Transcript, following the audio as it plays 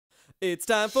It's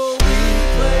time for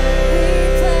replay.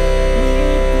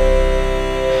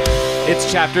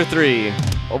 It's chapter 3.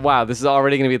 Oh, wow, this is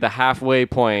already going to be the halfway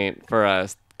point for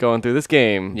us going through this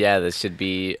game. Yeah, this should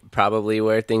be probably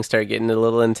where things start getting a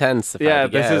little intense. Yeah,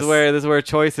 this is where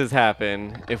choices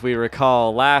happen. If we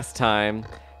recall last time,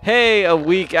 hey, a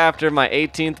week after my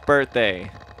 18th birthday.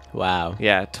 Wow.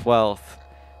 Yeah, 12th.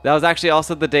 That was actually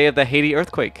also the day of the Haiti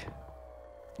earthquake.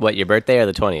 What, your birthday or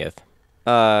the 20th?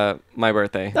 My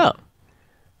birthday. Oh.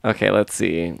 Okay, let's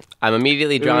see. I'm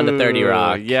immediately drawn to 30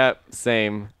 Rock. Yep,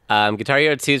 same. Guitar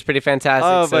Hero 2 is pretty fantastic.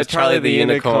 Oh, so but Charlie the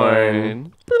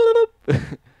Unicorn.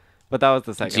 But that was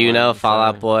the second Juno, one. Fall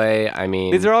Out Boy. I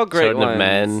mean, these are all great Children ones. of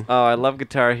Men. Oh, I love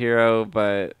Guitar Hero,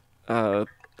 but I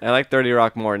like 30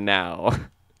 Rock more now.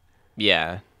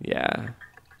 Yeah. Yeah.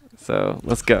 So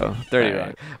let's go. 30 All Rock.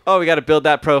 right. Oh, we got to build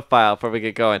that profile before we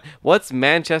get going. What's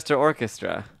Manchester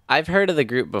Orchestra? I've heard of the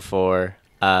group before.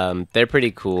 They're pretty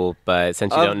cool, but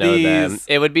since you Of don't know them, these-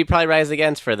 it would be probably Rise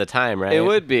Against for the time, right? It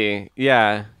would be.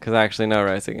 Yeah, because I actually know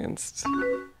Rise Against.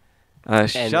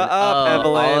 Shut up,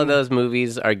 Evelyn. All of those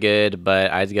movies are good,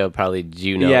 but I'd go probably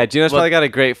Juno. Yeah, Juno's probably got a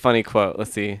great funny quote.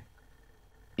 Let's see.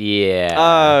 Yeah.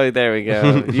 Oh, there we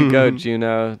go. You go,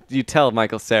 Juno. You tell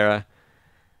Michael Cera.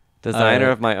 Designer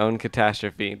of my own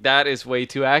catastrophe. That is way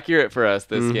too accurate for us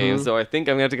this game, so I think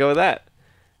I'm going to have to go with that.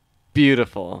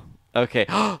 Beautiful. Okay.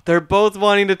 They're both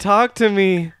wanting to talk to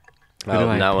me. Who do Oh,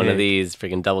 I not one of pick? these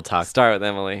freaking double talk. Start with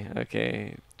Emily.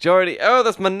 Okay. Jordy. Oh,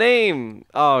 that's my name.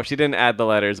 Oh, she didn't add the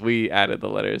letters. We added the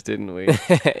letters, didn't we?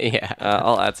 Yeah.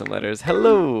 I'll add some letters.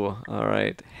 Hello. All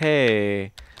right.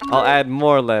 Hey. I'll add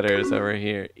more letters over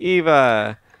here.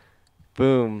 Eva.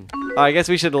 Boom. Oh, I guess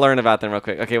we should learn about them real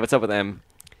quick. Okay, what's up with M?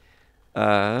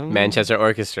 Manchester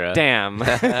Orchestra. Damn.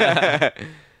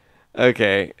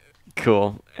 Okay.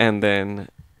 Cool. And then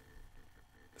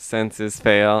senses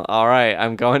fail. All right.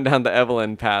 I'm going down the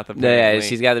Evelyn path. Apparently. Yeah,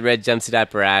 she's got the red jumpsuit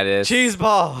apparatus. Cheese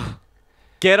ball.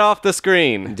 Get off the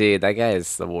screen. Dude, that guy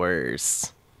is the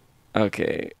worst.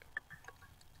 Okay.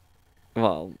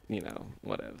 Well,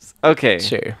 whatevs. Okay.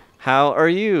 Sure. How are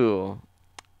you?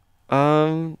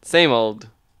 Same old.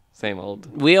 Same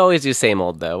old. We always do same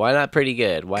old, though. Why not pretty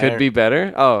good? Why Could aren't- be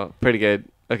better. Oh, pretty good.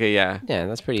 Okay, yeah. Yeah,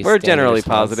 that's pretty We're standard generally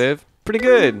response. positive. Pretty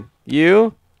good.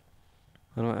 You?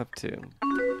 What am I up to?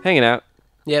 Hanging out.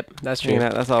 Yep, that's true. Hanging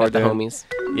out. That's all Got we're the doing. homies.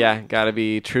 Yeah, gotta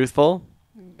be truthful.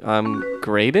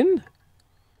 Graydon?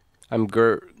 I'm Like,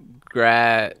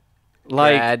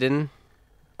 gradin.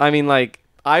 I mean,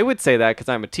 I would say that because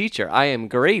I'm a teacher. I am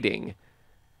grading.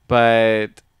 But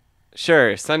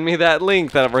sure, send me that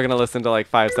link that we're going to listen to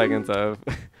 5 seconds of.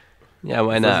 Yeah,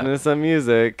 why Listen not? to some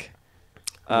music.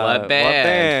 What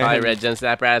band? Probably Red Jumpsuit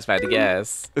Apparatus, if I had to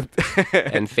guess.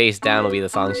 And Face Down will be the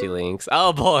song she links.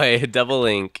 Oh boy, double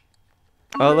link.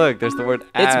 Oh, look, there's the word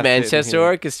ass It's in Manchester here.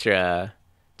 Orchestra.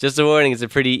 Just a warning, it's a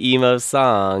pretty emo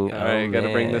song. All right,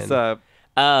 gotta bring this up.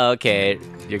 Oh, okay.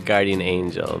 Your guardian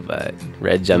angel, but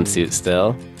red jumpsuit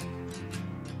still.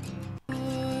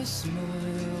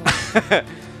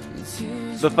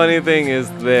 The funny thing is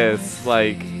this,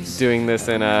 doing this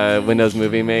in a Windows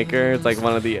Movie Maker, it's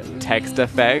one of the text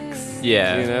effects.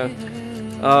 Yeah.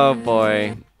 Oh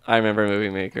boy. I remember Movie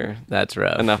Maker. That's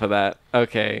rough. Enough of that.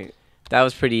 Okay. That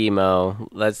was pretty emo.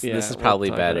 This is we'll probably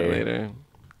talk about it better. later.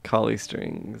 Collie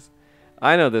strings.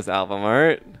 I know this album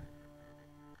art.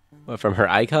 What, from her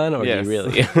icon, or Yes. do you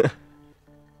really?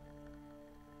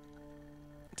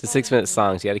 It's a 6-minute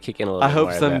song, so you got to kick in a little I bit hope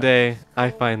more, someday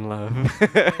I find love.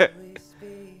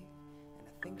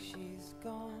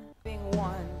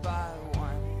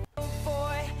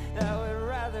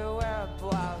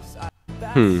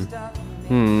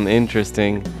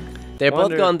 Interesting. They're both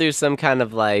Wonder- going through some kind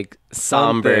of somber.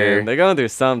 Something. They're going through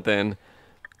something.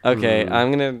 Okay,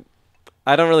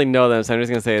 I don't really know them, so I'm just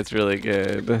gonna say it's really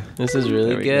good. This is There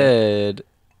really we good.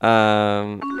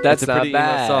 That's That's a not pretty emo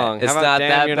bad. song. It's How about not Damn,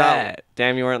 that You're bad.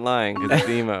 Damn, you weren't lying because it's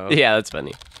emo. Yeah, that's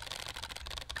funny.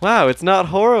 Wow, it's not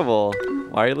horrible.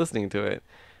 Why are you listening to it?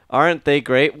 Aren't they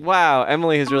great? Wow,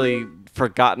 Emily has really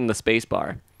forgotten the space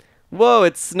bar. Whoa,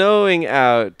 it's snowing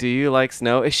out. Do you like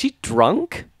snow? Is she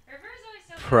drunk?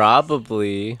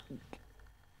 Probably.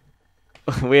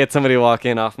 We had somebody walk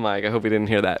in off mic. I hope we didn't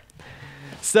hear that.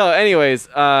 So, anyways,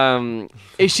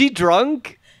 is she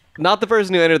drunk? Not the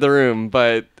person who entered the room,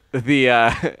 but the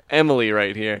Emily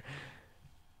right here.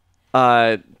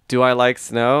 Do I like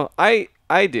snow? I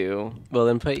do. Well,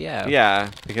 then put yeah. Yeah,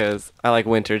 because I like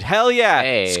winter. Hell yeah!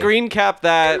 Hey. Screen cap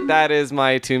that. That is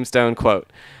my tombstone quote.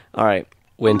 All right.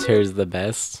 Winter's the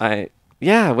best.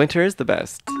 Yeah, winter is the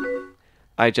best.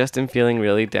 I just am feeling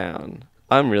really down.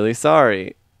 I'm really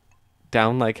sorry.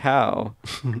 Down like how?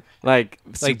 Like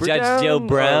super Judge down, Joe or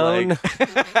Brown?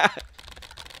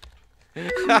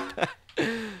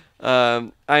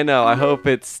 I know. I hope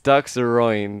it stucks or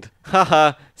roined.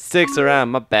 Haha, sticks around.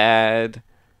 My bad.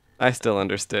 I still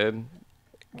understood.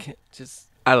 Just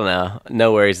I don't know.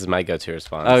 No worries is my go-to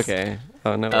response. Okay.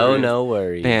 Oh no. Oh Worries. no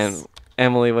worries. Man,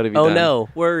 Emily, what have you Oh done? no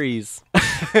worries.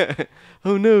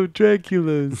 Oh no,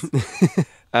 Dracula's.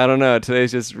 I don't know.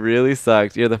 Today's just really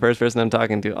sucked. You're the first person I'm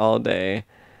talking to all day.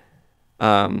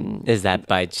 Is that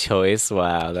by choice?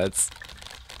 Wow, that's.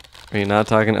 Are you not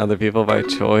talking to other people by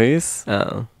choice?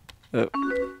 Oh.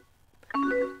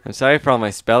 I'm sorry for all my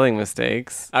spelling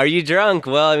mistakes. Are you drunk?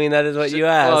 Well, I mean that is what you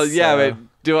asked. Well, yeah, so. but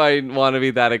do I want to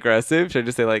be that aggressive? Should I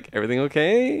just say like everything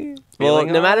okay? Well,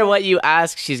 Feeling no matter off? what you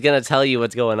ask, she's gonna tell you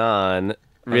what's going on.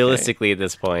 Realistically, at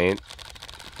this point.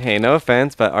 Hey, no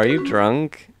offense, but are you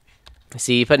drunk?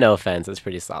 See, you put no offense. It's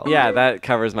pretty solid. Yeah, that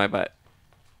covers my butt.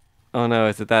 Oh no,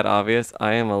 is it that obvious?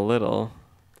 I am a little.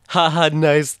 Haha,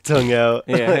 nice tongue out.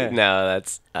 Yeah. No,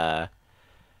 that's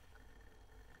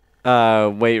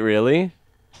Wait, really?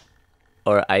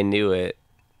 or I knew it.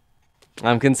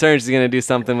 I'm concerned she's gonna do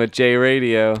something with J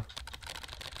Radio.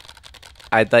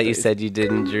 I thought you said you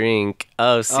didn't drink.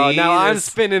 Oh, see. Oh, now I'm this-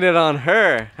 spinning it on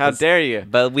her. How dare you?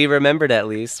 But we remembered at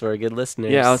least. We're good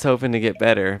listeners. Yeah, I was hoping to get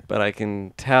better, but I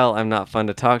can tell I'm not fun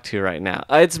to talk to right now.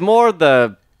 It's more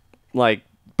the like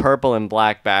purple and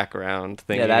black background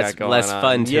thing. Yeah, you that's got going less on.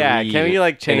 fun to Yeah, can we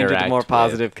like change it to interact more with.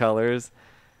 positive colors?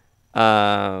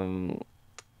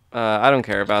 I don't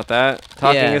care about that.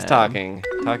 Talking is Yeah. talking.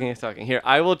 Talking is talking. Here,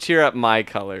 I will cheer up my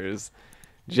colors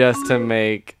just to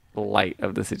make light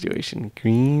of the situation.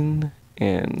 Green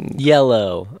and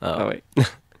Yellow. oh wait,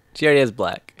 She already has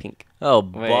black. pink. Oh,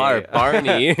 Wait.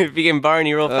 Barney. If you can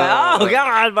Barney real fast. Oh,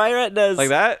 God, my retinas. Like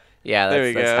that? Yeah, There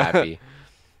that's, we that's go. happy.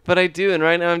 But I do, and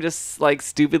right now I'm just like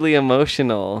stupidly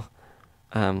emotional.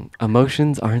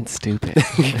 Emotions aren't stupid.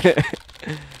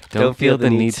 Don't feel the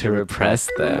need to repress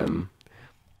them.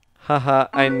 Haha,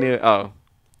 I knew. Oh,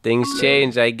 Things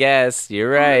change, I guess. You're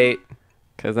right.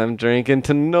 because I'm drinking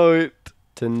tonight.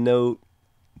 To note.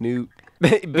 Be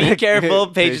careful.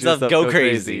 Pace yourself. Go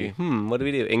crazy. crazy. What do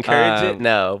we do? Encourage it? Um,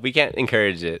 No, we can't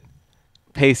encourage it.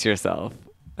 Pace yourself.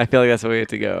 I feel like that's the way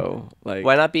to go. Like,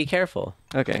 Why not be careful?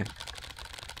 okay,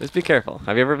 just be careful.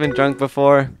 Have you ever been drunk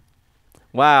before?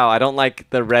 Wow, I don't like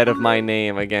the red of my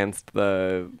name against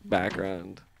the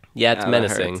background. Yeah, it's Ow, that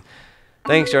menacing. hurts.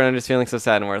 Thanks, Jordan. I'm just feeling so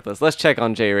sad and worthless. Let's check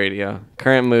on J Radio.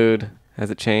 Current mood.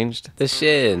 Has it changed? The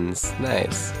shins.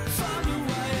 Nice.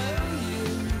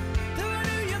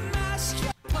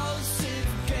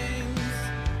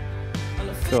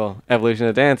 Cool. Evolution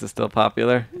of Dance is still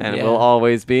popular and Yeah. will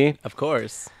always be. Of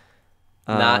course.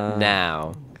 Not Uh,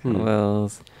 now. Who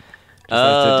else? Just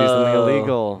have to do something Oh.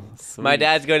 illegal. My Sweet.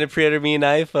 dad's going to pre-order me an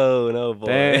iPhone. Oh, boy.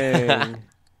 Dang.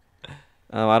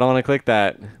 I don't want to click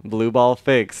that. Blue ball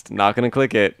fixed. Not gonna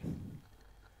click it.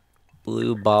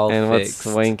 Blue ball And fixed.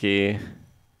 what's swanky?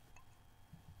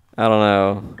 I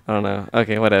don't know.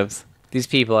 Okay, whatevs. These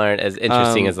people aren't as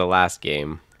interesting Um, as the last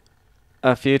game.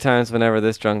 A few times whenever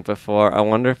this drunk before. I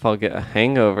wonder if I'll get a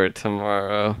hangover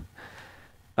tomorrow.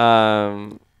 I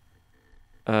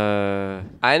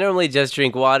normally just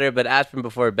drink water, but aspirin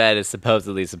before bed is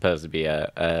supposedly supposed to be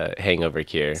a hangover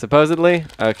cure. Supposedly?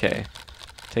 Okay.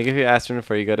 Take a few aspirin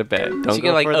before you go to bed. Don't you go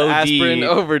can, like, for the OD. aspirin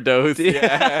overdose.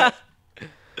 Yeah.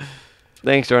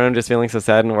 Thanks, Jordan. I'm just feeling so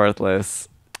sad and worthless.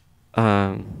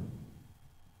 The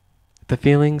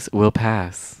feelings will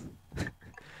pass.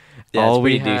 Yeah, All it's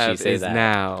we pretty douchey have say is that.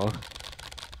 now.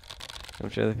 I'm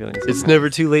sure the feelings. It's never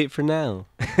too late for now.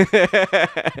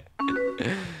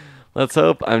 Let's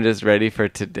hope I'm just ready for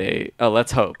today. Oh,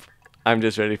 let's hope I'm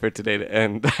just ready for today to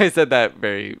end. I said that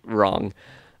very wrong.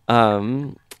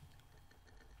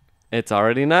 It's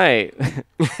already night.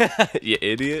 You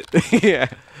idiot. Yeah.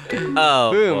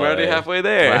 Oh, Boom, we're already boy. halfway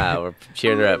there. Wow, we're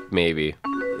cheering her up, maybe.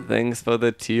 Thanks for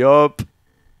the tee up.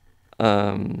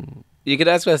 You could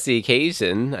ask what's the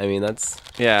occasion. I mean, that's...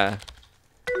 Yeah.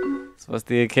 So what's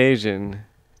the occasion?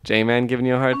 J-Man giving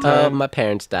you a hard time? my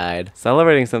parents died.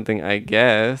 Celebrating something, I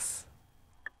guess.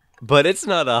 But it's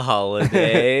not a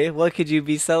holiday. What could you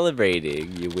be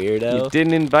celebrating, you weirdo? You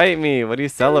didn't invite me. What are you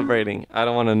celebrating? I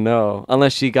don't want to know.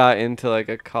 Unless she got into like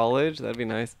a college, that'd be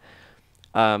nice.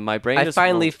 My brain I just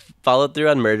finally followed through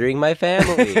on murdering my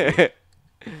family.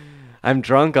 I'm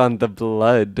drunk on the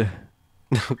blood.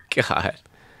 Oh, God.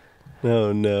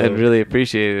 Oh, no. I'd really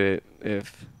appreciate it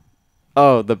if...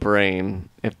 Oh, the brain.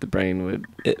 If the brain would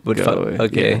It would go.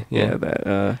 okay, Yeah, yeah.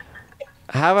 that.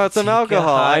 How about some Take a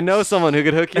alcohol? hot I know someone who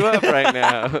could hook you up right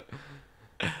now.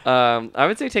 I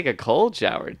would say take a cold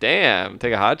shower. Damn.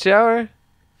 Take a hot shower?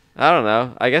 I don't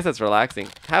know. I guess that's relaxing.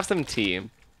 Have some tea.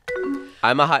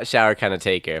 I'm a hot shower kind of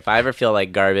taker. If I ever feel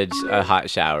like garbage, a hot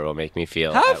shower will make me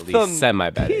feel Have at least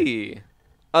semi-better. tea.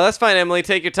 Oh, that's fine, Emily.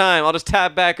 Take your time. I'll just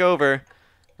tab back over.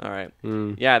 All right.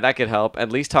 Yeah, that could help.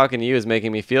 At least talking to you is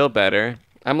making me feel better.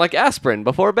 I'm like aspirin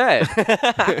before bed.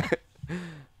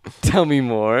 Tell me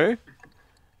more.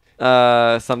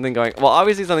 Something going... Well,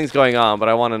 obviously something's going on, but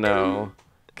I want to know.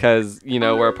 Because, you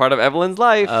know, we're a part of Evelyn's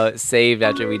life. Oh, it saved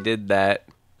after we did that.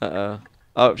 Uh-oh.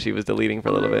 Oh, she was deleting for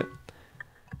a little bit.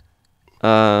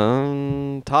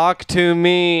 Talk to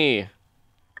me.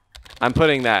 I'm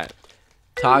putting that.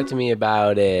 Talk to me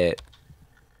about it.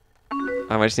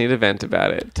 I might just need to vent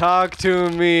about it. Talk to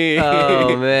me.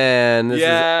 Oh, man. This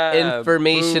is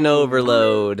information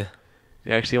overload.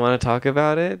 You actually want to talk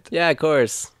about it? Yeah, of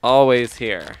course. Always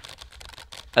here.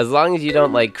 As long as you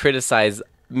don't, like, criticize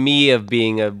me of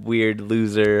being a weird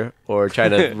loser or try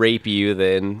to rape you,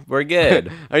 then we're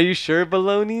good. Are you sure,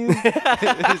 baloney?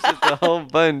 It's just a whole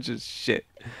bunch of shit.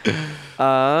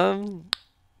 Tell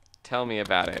me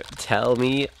about it. Tell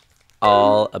me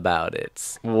all about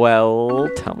it. Well,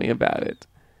 tell me about it.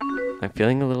 I'm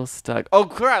feeling a little stuck. Oh,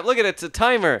 crap. Look at it. It's a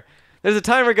timer. There's a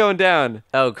timer going down.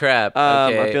 Oh, crap.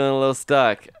 Okay. I'm feeling a little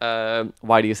stuck.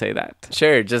 Why do you say that?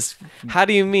 Sure, just... How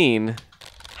do you mean?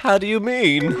 How do you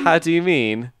mean? How do you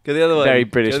mean? Go the other way. Very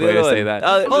British way to say that.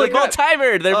 Oh, they're both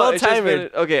timered. They're both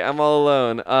timered. Okay, I'm all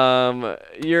alone.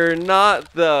 You're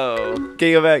not, though. Can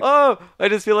you go back? Oh, I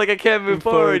just feel like I can't move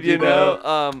forward, you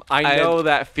know? I know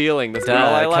that feeling. This girl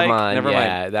I like. Come on. Never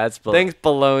yeah, mind. that's... Thanks,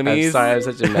 balonies. I'm sorry, I'm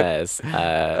such a mess.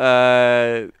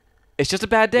 It's just a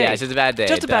bad day. Yeah, it's just a bad day.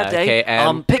 Just a bad day. Okay,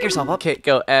 M. Pick yourself up. Okay,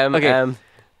 go M. Okay. M.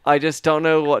 I just don't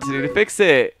know what to do to fix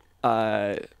it.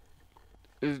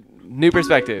 New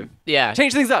perspective. Yeah.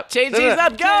 Change things up. Change things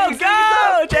up. Go.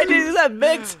 Change things up.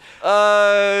 Mix.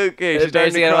 Okay. She's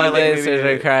starting to cry like an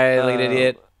idiot. Cry like an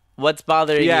idiot. What's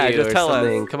bothering you? Yeah, just or tell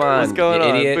something? us. Come on, what's going you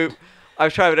on? idiot. Boop.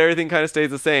 I've tried, but everything kind of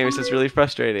stays the same. It's just really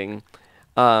frustrating.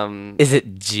 Is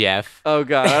it Jeff? Oh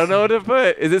God, I don't know what to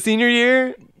put. Is it senior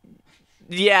year?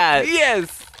 Yeah.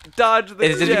 Yes. Dodge the.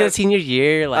 Is it because senior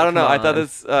year? Like, I don't know. I come thought on.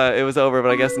 this it was over, but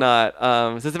I guess not.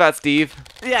 Is this about Steve?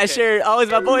 Yeah, sure. Always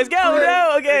about boys. Go.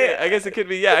 No. Okay. I guess it could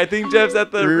be. Yeah, I think Jeff's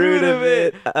at the root of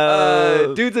it.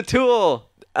 Dude's a tool.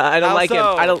 I don't How like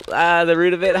so? him. I don't. The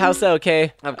root of it. How so?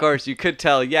 Okay. Of course, you could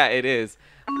tell. Yeah, it is.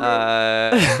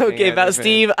 Okay, about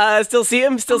Steve. Still see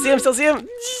him. Still see him.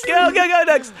 Go,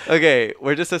 Ducks. Okay,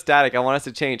 we're just so static. I want us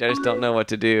to change. I just don't know what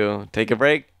to do. Take a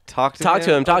break. Talk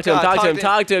to him. Talk to him. You can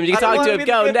talk to him.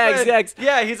 Go, next.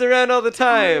 Yeah, he's around all the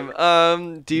time.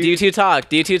 Do you two talk?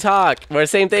 We're the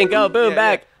same thing. Go, boom, Yeah,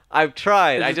 back. yeah. I've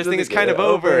tried. I just think it's kind of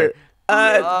over.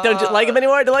 Don't you like him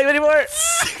anymore? Don't like him anymore?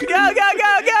 Go.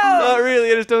 Not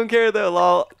really. I just don't care though.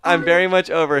 Lol. I'm very much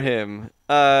over him.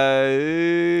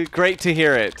 Great to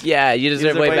hear it. Yeah, you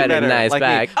deserve way better. Nice, like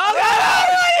back. me. Oh,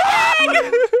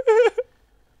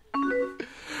 God!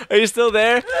 Are you still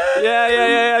there?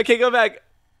 Yeah. Okay, go back.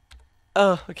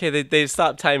 Oh, okay. They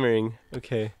stopped timering.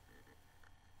 Okay.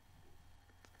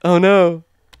 Oh no.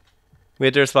 We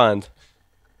had to respond.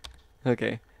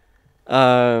 Okay.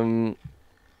 No,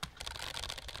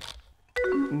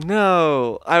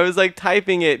 I was like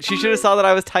typing it. She should have saw that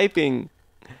I was typing.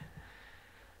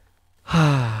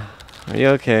 Are you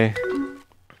okay?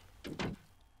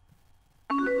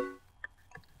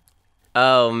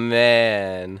 Oh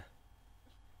man.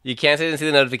 You can't sit and see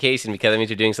the notification because that means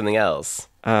you're doing something else.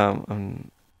 I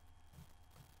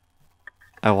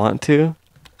want to.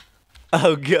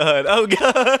 Oh god.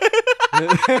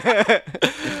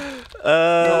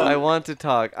 No, I want to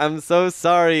talk. I'm so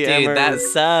sorry, Dude, Emmer. that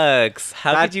sucks.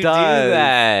 How That could you does. do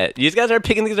that? You just guys are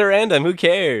picking things at random. Who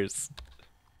cares?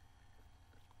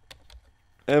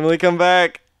 Emily, come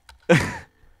back.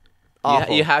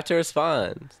 Awful. You have to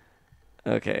respond.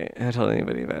 Okay, I haven't told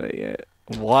anybody about it yet.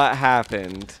 What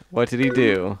happened? What did he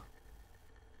do?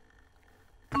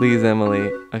 Please,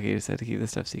 Emily. Okay, you said to keep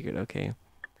this stuff secret. Okay.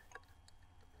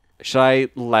 Should I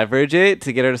leverage it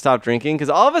to get her to stop drinking? Because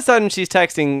all of a sudden she's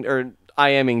texting or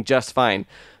IMing just fine.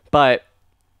 But,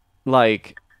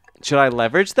 like, should I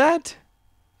leverage that?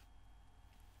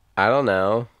 I don't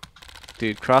know.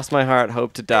 Dude, cross my heart,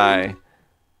 hope to die.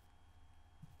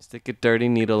 Stick a dirty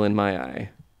needle in my eye.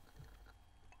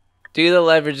 Do the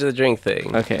leverage the drink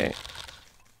thing. Okay.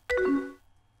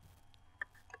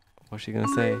 What's she gonna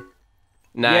say?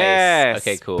 Nice. Yes!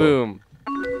 Okay, cool. Boom.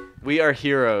 We are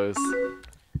heroes.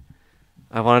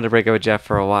 I wanted to break up with Jeff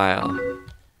for a while.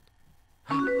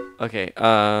 Okay,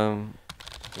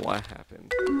 what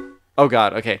happened? Oh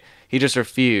god, okay. He just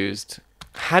refused.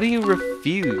 How do you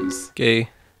refuse? Okay.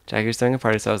 Jackie was throwing a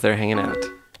party, so I was there hanging out.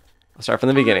 I'll start from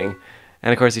the beginning.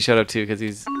 And of course, he showed up too because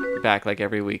he's back like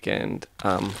every weekend.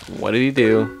 What did he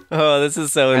do? Oh, this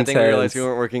is so intense. I think we realized we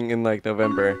weren't working in like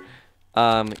November.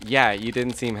 Yeah, you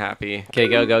didn't seem happy. Okay,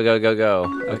 go.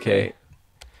 Okay.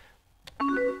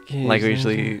 Like we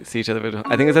usually see each other. But I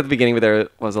think it was at the beginning, but there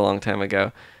was a long time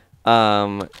ago.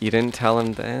 You didn't tell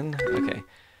him then? Okay.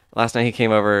 Last night he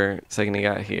came over second he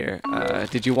got here.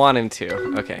 Did you want him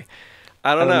to? Okay.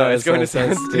 I don't know. It's going to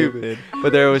sound stupid.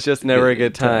 But there was just never a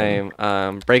good time.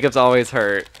 Breakups always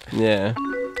hurt. Yeah.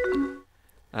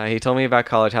 He told me about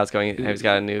college, how it's going. He's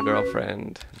got a new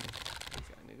girlfriend.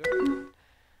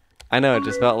 I know, it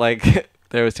just felt like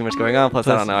there was too much going on. Plus,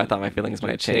 I don't know. I thought my feelings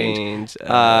might change.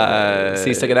 So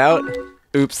you stuck it out?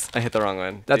 Oops, I hit the wrong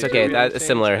one. That's okay. That's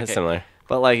similar. Okay. It's similar.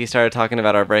 But like he started talking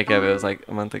about our breakup. It was like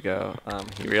a month ago.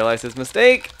 He realized his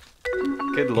mistake.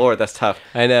 Good lord, that's tough.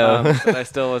 I know. But I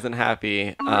still wasn't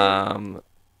happy. That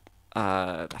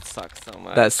sucks so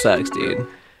much. That sucks, dude.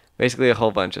 Basically a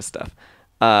whole bunch of stuff.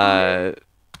 So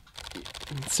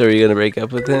are you gonna break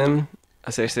up with him? I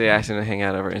asked him to hang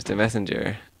out over Instant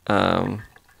Messenger. Oh,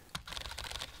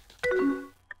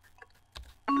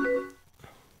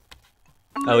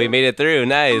 we made it through.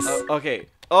 Nice. Okay.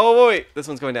 Oh wait, this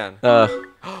one's going down.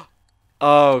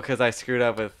 Oh, because I screwed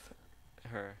up with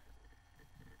her.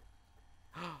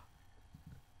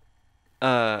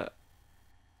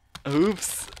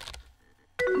 Oops.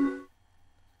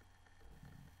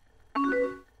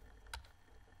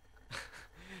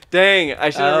 Dang, I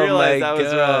should have realized that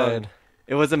was wrong.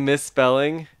 It was a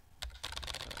misspelling.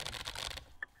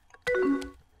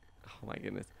 Oh my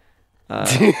goodness.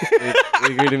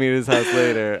 We agreed to meet at his house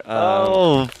later.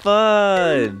 Oh,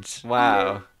 fudge.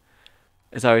 Wow.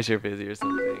 It's always you're busy or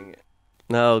something.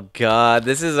 Oh, God.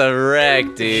 This is a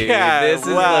wreck, dude. Yeah, this is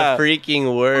the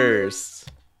freaking worst.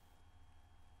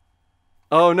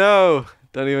 Oh, no.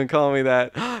 Don't even call me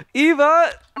that.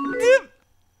 Eva!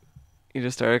 You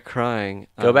just started crying.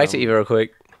 Go back to Eva real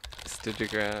quick. Stood your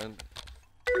ground.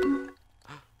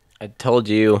 I told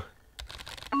you.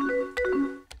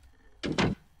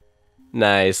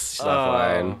 Nice. She's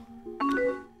offline.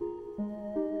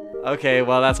 Okay,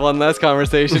 well, that's one less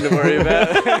conversation to worry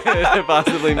about.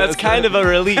 Possibly. That's kind of a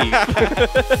relief.